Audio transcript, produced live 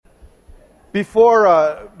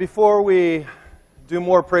Before we do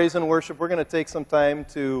more praise and worship, we're going to take some time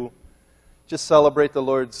to just celebrate the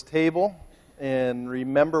Lord's table and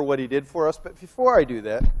remember what He did for us. But before I do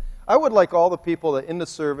that, I would like all the people that in the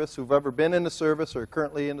service, who've ever been in the service or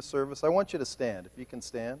currently in the service, I want you to stand, if you can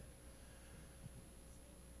stand.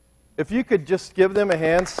 If you could just give them a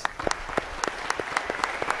hand.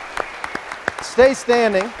 Stay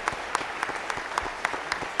standing.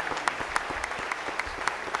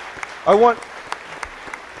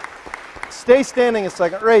 Stay standing a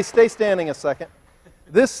second. Ray, stay standing a second.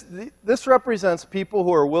 This represents people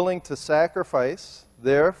who are willing to sacrifice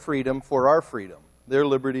their freedom for our freedom, their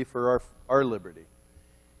liberty for our liberty.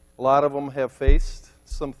 A lot of them have faced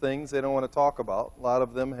some things they don't want to talk about. A lot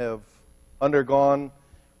of them have undergone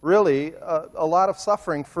really a lot of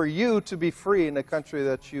suffering for you to be free in the country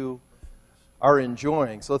that you are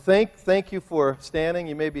enjoying. So thank you for standing.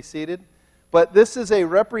 You may be seated. But this is a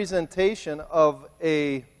representation of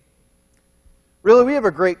really, we have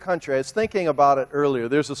a great country. I was thinking about it earlier.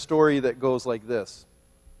 There's a story that goes like this.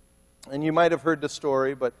 And you might have heard the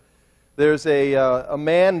story, but there's a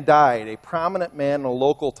man died, a prominent man in a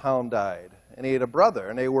local town died. And he had a brother,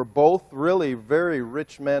 and they were both really very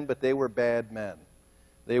rich men, but they were bad men.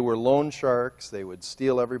 They were loan sharks. They would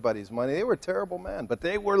steal everybody's money. They were terrible men, but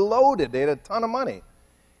they were loaded. They had a ton of money.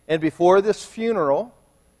 And before this funeral,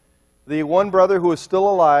 the one brother who was still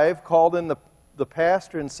alive called in the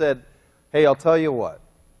pastor and said, "Hey, I'll tell you what.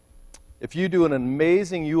 If you do an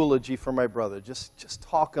amazing eulogy for my brother, just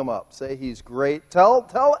talk him up. Say he's great.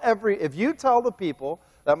 If you tell the people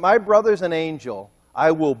that my brother's an angel,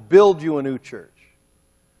 I will build you a new church."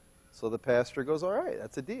 So the pastor goes, "All right,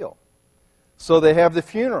 that's a deal." So they have the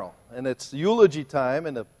funeral, and it's eulogy time,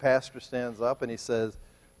 and the pastor stands up and he says,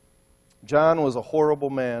 "John was a horrible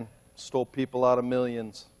man, stole people out of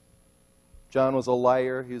millions. John was a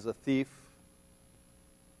liar, he was a thief.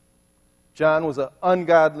 John was an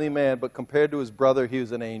ungodly man, but compared to his brother, he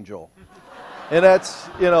was an angel." And that's,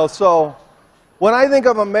 so when I think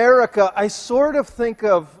of America, I sort of think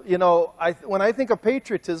of, when I think of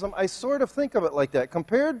patriotism, I sort of think of it like that.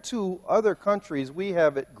 Compared to other countries, we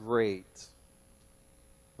have it great.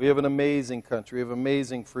 We have an amazing country. We have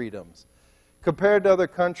amazing freedoms. Compared to other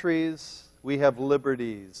countries, we have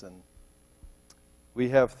liberties, and we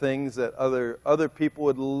have things that other people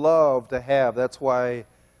would love to have. That's why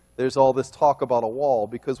there's all this talk about a wall,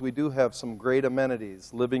 because we do have some great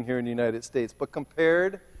amenities living here in the United States. But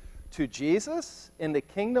compared to Jesus in the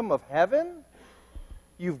kingdom of heaven,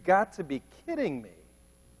 you've got to be kidding me.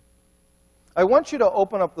 I want you to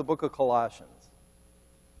open up the book of Colossians.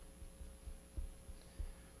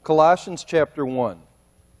 Colossians chapter 1.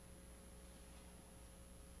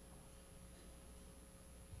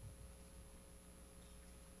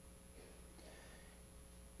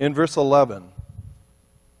 In verse 11.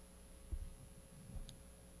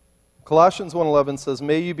 Colossians 1:11 says,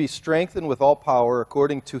 "May you be strengthened with all power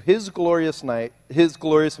according to His glorious might,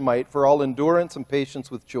 for all endurance and patience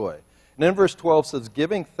with joy." And then verse 12 says,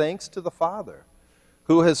 "Giving thanks to the Father,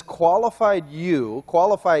 who has qualified you,"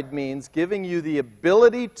 qualified means giving you the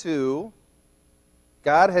ability to,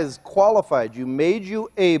 God has qualified you, made you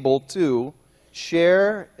able to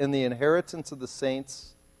share in the inheritance of the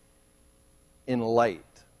saints in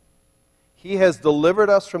light. He has delivered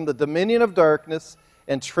us from the dominion of darkness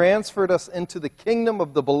and transferred us into the kingdom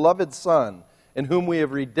of the beloved Son, in whom we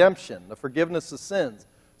have redemption, the forgiveness of sins.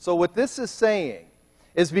 So what this is saying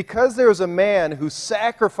is, because there is a man who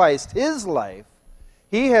sacrificed his life,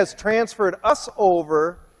 He has transferred us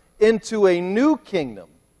over into a new kingdom.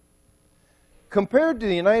 Compared to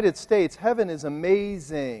the United States, heaven is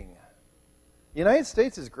amazing. The United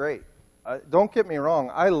States is great. Don't get me wrong,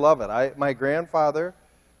 I love it. My grandfather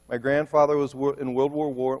was in World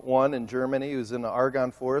War I in Germany. He was in the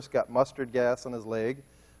Argonne Forest, got mustard gas on his leg.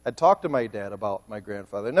 I talked to my dad about my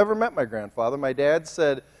grandfather. I never met my grandfather. My dad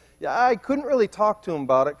said, yeah, I couldn't really talk to him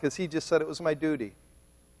about it because he just said it was my duty.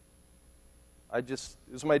 It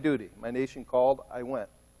was my duty. My nation called, I went.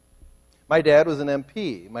 My dad was an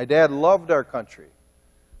MP. My dad loved our country.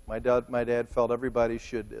 My dad felt everybody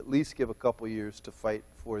should at least give a couple years to fight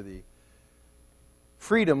for the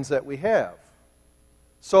freedoms that we have.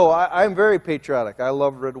 So I'm very patriotic. I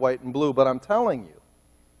love red, white, and blue. But I'm telling you,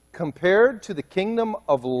 compared to the kingdom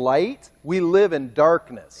of light, we live in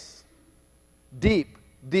darkness. Deep,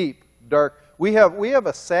 deep, dark. We have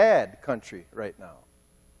a sad country right now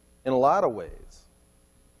in a lot of ways.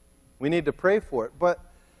 We need to pray for it. But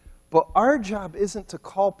our job isn't to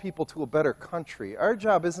call people to a better country. Our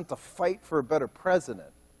job isn't to fight for a better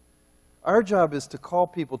president. Our job is to call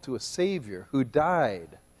people to a Savior who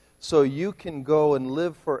died so you can go and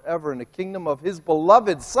live forever in the kingdom of his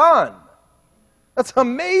beloved Son. That's an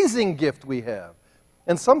amazing gift we have.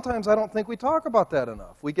 And sometimes I don't think we talk about that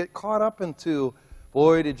enough. We get caught up into,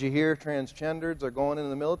 boy, did you hear transgenders are going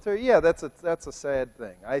into the military? Yeah, that's a sad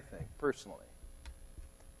thing, I think, personally.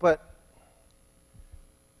 But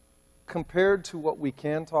compared to what we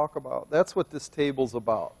can talk about, that's what this table's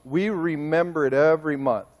about. We remember it every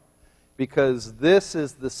month because this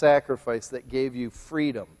is the sacrifice that gave you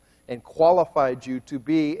freedom and qualified you to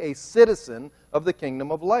be a citizen of the kingdom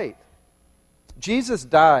of light. Jesus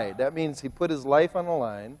died. That means he put his life on the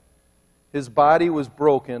line. His body was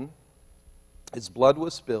broken. His blood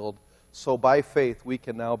was spilled. So by faith, we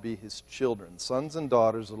can now be his children, sons and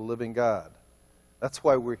daughters of the living God. That's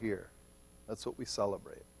why we're here. That's what we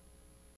celebrate.